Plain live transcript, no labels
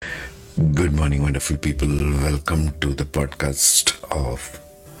Good morning, wonderful people. Welcome to the podcast of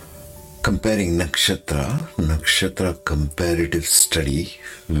Comparing Nakshatra comparative study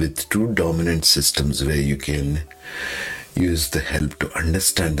with two dominant systems where you can use the help to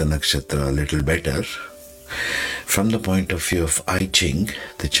understand the Nakshatra a little better from the point of view of I Ching,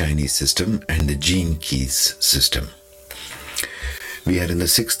 the Chinese system, and the Gene Keys system. We are in the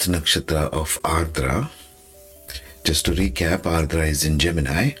sixth Nakshatra of Ardra. Just to recap, Ardra is in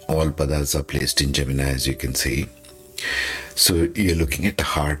Gemini. All padas are placed in Gemini, as you can see. So you're looking at the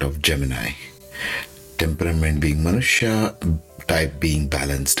heart of Gemini. Temperament being Manusya, type being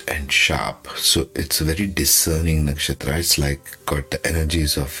balanced and sharp. So it's a very discerning nakshatra. It's like got the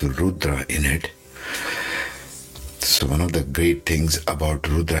energies of Rudra in it. So one of the great things about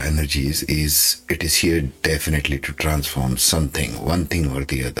Rudra energies is it is here definitely to transform something, one thing or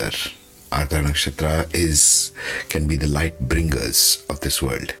the other. Ardra Nakshatra can be the light bringers of this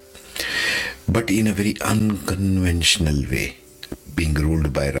world, but in a very unconventional way, being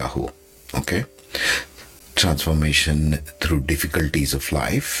ruled by Rahu. Okay? Transformation through difficulties of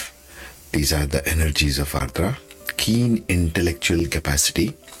life. These are the energies of Ardra. Keen intellectual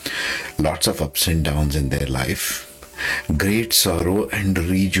capacity, lots of ups and downs in their life, great sorrow and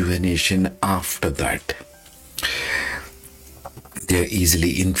rejuvenation after that. They are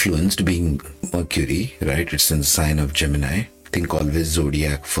easily influenced, being Mercury, right? It's in the sign of Gemini. Think always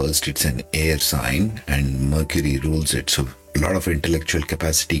zodiac first. It's an air sign and Mercury rules it. So a lot of intellectual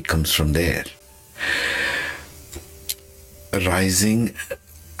capacity comes from there.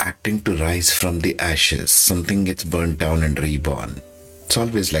 Acting to rise from the ashes. Something gets burnt down and reborn. It's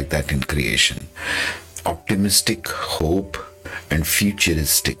always like that in creation. Optimistic, hope, and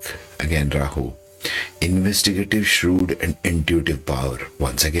futuristic. Again, Rahu. Investigative, shrewd, and intuitive power.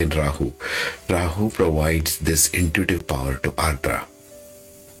 Once again, Rahu. Rahu provides this intuitive power to Ardra.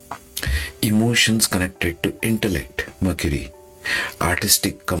 Emotions connected to intellect. Mercury.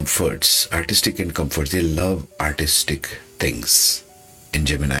 Artistic and comforts. They love artistic things in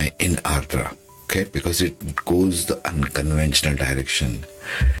Gemini, in Ardra. Okay, because it goes the unconventional direction.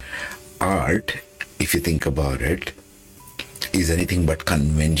 Art, if you think about it, is anything but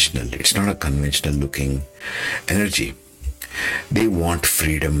conventional. It's not a conventional looking energy. They want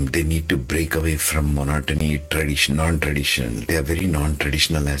freedom. They need to break away from monotony, tradition, non-traditional. They are very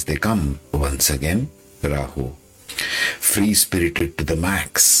non-traditional as they come. Once again, Rahu. Free-spirited to the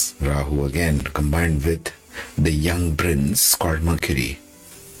max. Rahu again, combined with the young prince called Mercury.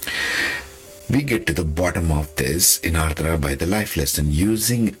 We get to the bottom of this in Ardra by the life lesson.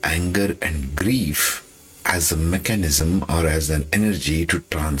 Using anger and grief as a mechanism or as an energy to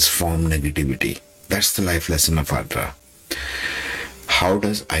transform negativity. That's the life lesson of Ardra. How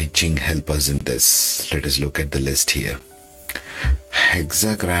does I Ching help us in this? Let us look at the list here.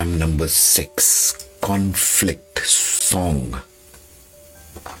 Hexagram number 6. Conflict song.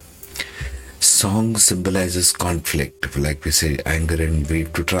 Song symbolizes conflict, like we say, anger and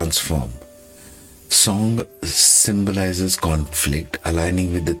grief to transform. Song symbolizes conflict,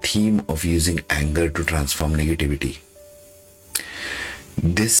 aligning with the theme of using anger to transform negativity.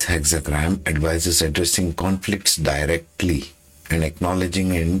 This hexagram advises addressing conflicts directly and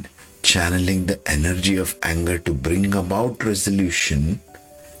acknowledging and channeling the energy of anger to bring about resolution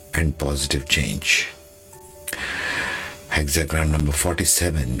and positive change. Hexagram number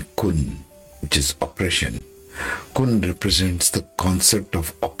 47, Kun, which is oppression. Kun represents the concept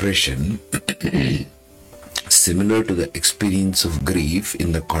of oppression similar to the experience of grief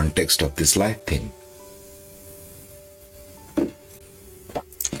in the context of this life theme.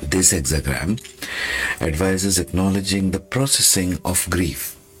 This hexagram advises acknowledging the processing of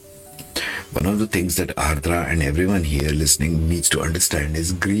grief. One of the things that Ardra and everyone here listening needs to understand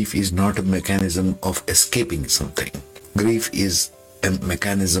is grief is not a mechanism of escaping something. Grief is a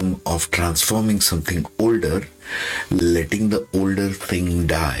mechanism of transforming something older, letting the older thing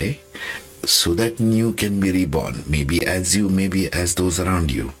die so that new can be reborn, maybe as you, maybe as those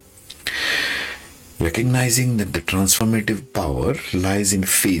around you. Recognizing that the transformative power lies in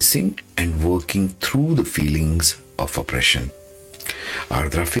facing and working through the feelings of oppression.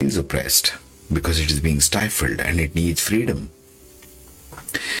 Ardra feels oppressed because it is being stifled and it needs freedom.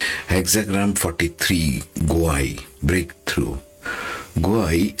 Hexagram 43, Goai, breakthrough.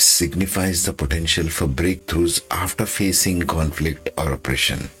 Goai signifies the potential for breakthroughs after facing conflict or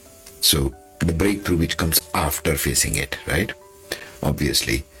oppression. So the breakthrough which comes after facing it, right?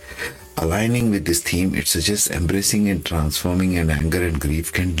 Obviously. Aligning with this theme, it suggests embracing and transforming an anger and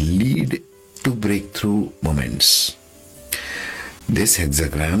grief can lead to breakthrough moments. This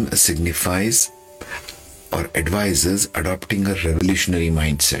hexagram signifies or advises adopting a revolutionary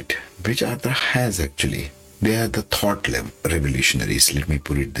mindset, which Ardra has actually. They are the thought revolutionaries, let me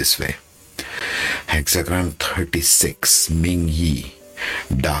put it this way. Hexagram 36, Ming Yi,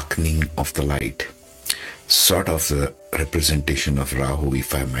 darkening of the light. Sort of the representation of Rahu,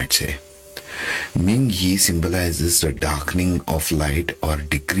 if I might say. Ming Yi symbolizes the darkening of light or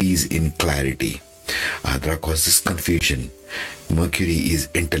decrease in clarity. Ardra causes confusion. Mercury is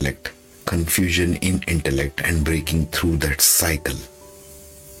intellect, confusion in intellect and breaking through that cycle.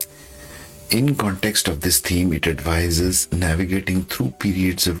 In context of this theme, it advises navigating through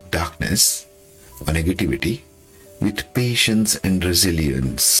periods of darkness or negativity with patience and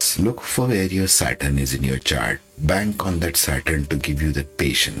resilience. Look for where your Saturn is in your chart. Bank on that Saturn to give you that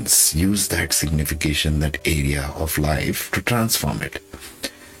patience. Use that signification, that area of life to transform it.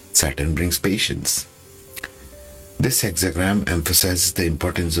 Saturn brings patience. This hexagram emphasizes the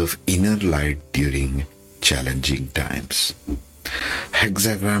importance of inner light during challenging times.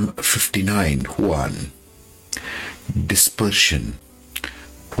 Hexagram 59, Huan, dispersion.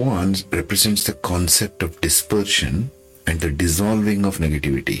 Huan represents the concept of dispersion and the dissolving of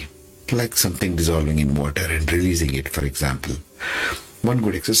negativity, like something dissolving in water and releasing it, for example. One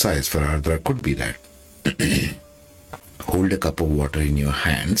good exercise for Ardra could be that. Hold a cup of water in your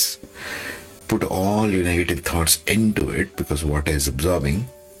hands, put all your negative thoughts into it because water is absorbing,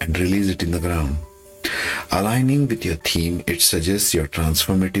 and release it in the ground. Aligning with your theme, it suggests your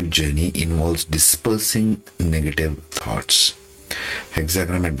transformative journey involves dispersing negative thoughts.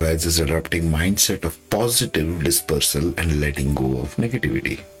 Hexagram advises adopting mindset of positive dispersal and letting go of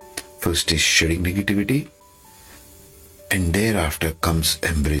negativity. First is shedding negativity, and thereafter comes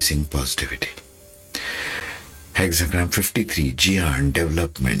embracing positivity. Hexagram 53, Jian,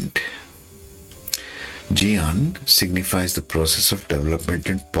 development. Jian signifies the process of development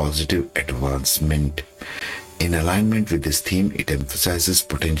and positive advancement. In alignment with this theme, it emphasizes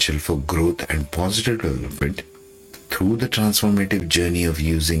potential for growth and positive development through the transformative journey of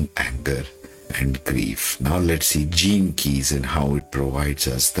using anger and grief. Now let's see gene keys and how it provides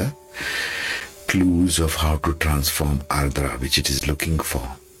us the clues of how to transform Ardra, which it is looking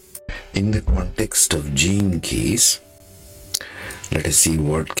for. In the context of gene keys, let us see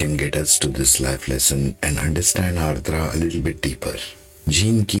what can get us to this life lesson and understand Ardra a little bit deeper.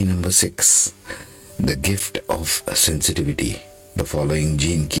 Gene key number 6, the gift of sensitivity. The following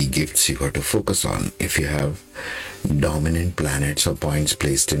gene key gifts you got to focus on if you have dominant planets or points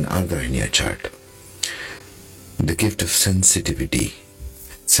placed in Ardra in your chart. The gift of sensitivity.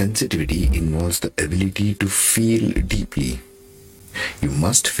 Sensitivity involves the ability to feel deeply. You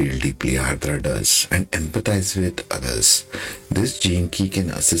must feel deeply, Ardra does, and empathize with others. This gene key can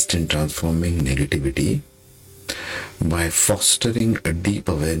assist in transforming negativity by fostering a deep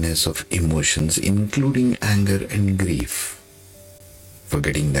awareness of emotions, including anger and grief. For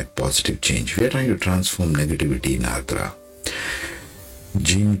getting that positive change, we are trying to transform negativity in Ardra.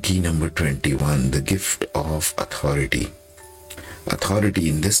 Gene key number 21, the gift of authority. Authority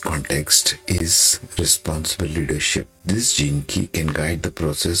in this context is responsible leadership. This gene key can guide the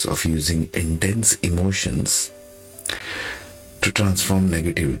process of using intense emotions to transform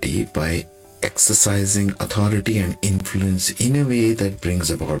negativity by exercising authority and influence in a way that brings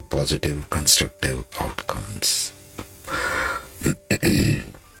about positive, constructive outcomes.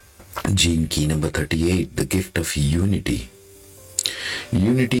 Gene key number 38, the gift of unity.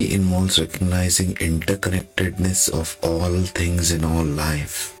 Unity involves recognizing interconnectedness of all things in all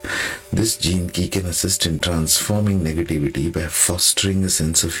life. This gene key can assist in transforming negativity by fostering a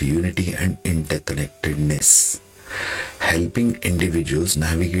sense of unity and interconnectedness, helping individuals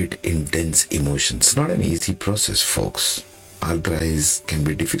navigate intense emotions. Not an easy process, folks. Ardra can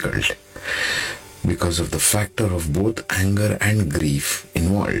be difficult because of the factor of both anger and grief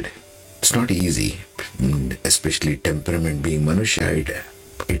involved. It's not easy, especially temperament being Manushya,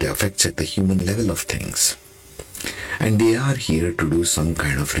 it affects at the human level of things. And they are here to do some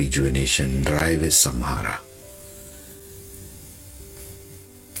kind of rejuvenation. Drive is samhara.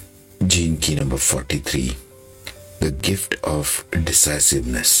 Gene key number 43, the gift of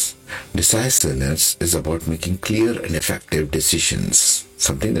decisiveness. Decisiveness is about making clear and effective decisions,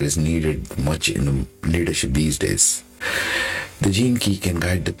 something that is needed much in leadership these days. The gene key can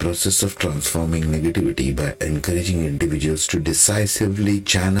guide the process of transforming negativity by encouraging individuals to decisively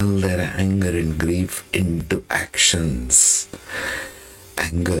channel their anger and grief into actions.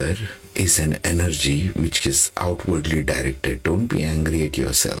 Anger is an energy which is outwardly directed. Don't be angry at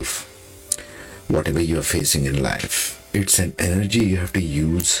yourself. Whatever you are facing in life, it's an energy you have to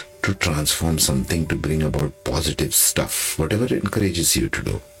use to transform something, to bring about positive stuff, whatever encourages you to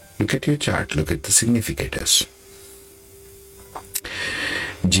do. Look at your chart, look at the significators.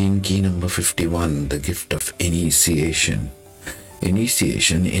 Gene key number 51, the gift of initiation.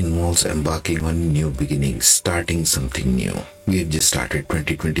 Initiation involves embarking on new beginnings, starting something new. We have just started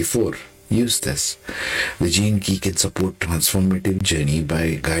 2024. Use this. The gene key can support transformative journey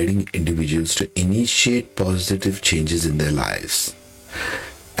by guiding individuals to initiate positive changes in their lives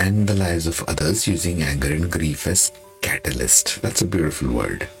and the lives of others, using anger and grief as catalyst. That's a beautiful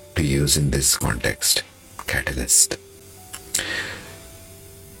word to use in this context. Catalyst.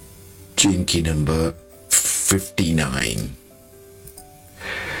 Gene key number 59.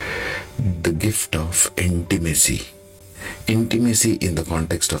 The gift of intimacy. Intimacy in the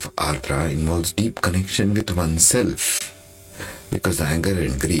context of Ardra involves deep connection with oneself, because the anger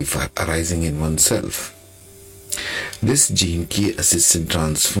and grief are arising in oneself. This gene key assists in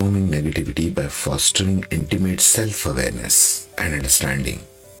transforming negativity by fostering intimate self-awareness and understanding,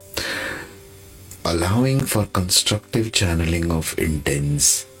 allowing for constructive channeling of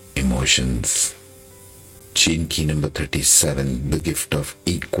intense emotions. Gene key number 37, the gift of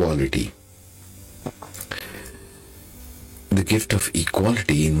equality. The gift of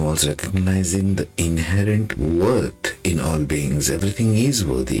equality involves recognizing the inherent worth in all beings. Everything is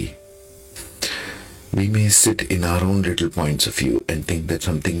worthy. We may sit in our own little points of view and think that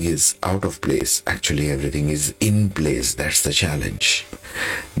something is out of place. Actually, everything is in place. That's the challenge.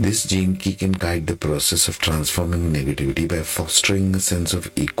 This gene key can guide the process of transforming negativity by fostering a sense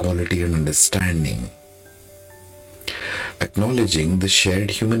of equality and understanding, acknowledging the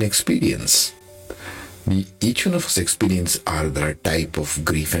shared human experience. Each one of us experience Ardra type of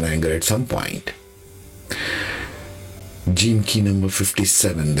grief and anger at some point. Gene key number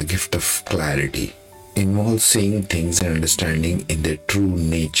 57, the gift of clarity, involves seeing things and understanding in their true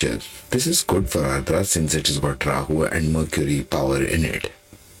nature. This is good for Ardra since it has got Rahu and Mercury power in it.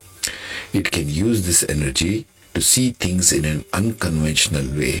 It can use this energy to see things in an unconventional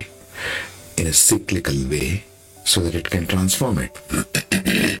way, in a cyclical way, so that it can transform it.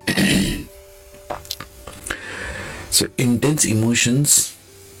 So intense emotions,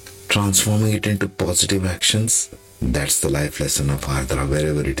 transforming it into positive actions, that's the life lesson of Ardra,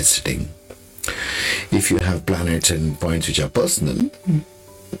 wherever it is sitting. If you have planets and points which are personal,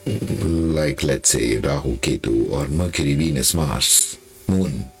 like let's say Rahu, Ketu, or Mercury, Venus, Mars,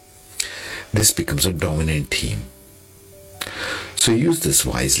 Moon, this becomes a dominant theme. So use this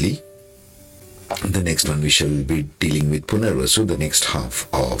wisely. The next one we shall be dealing with Punarvasu, the next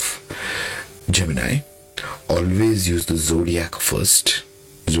half of Gemini. Always use the zodiac first,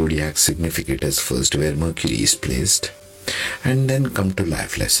 zodiac significators first, where Mercury is placed, and then come to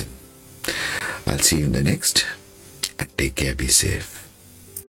life lesson. I'll see you in the next, and take care, be safe.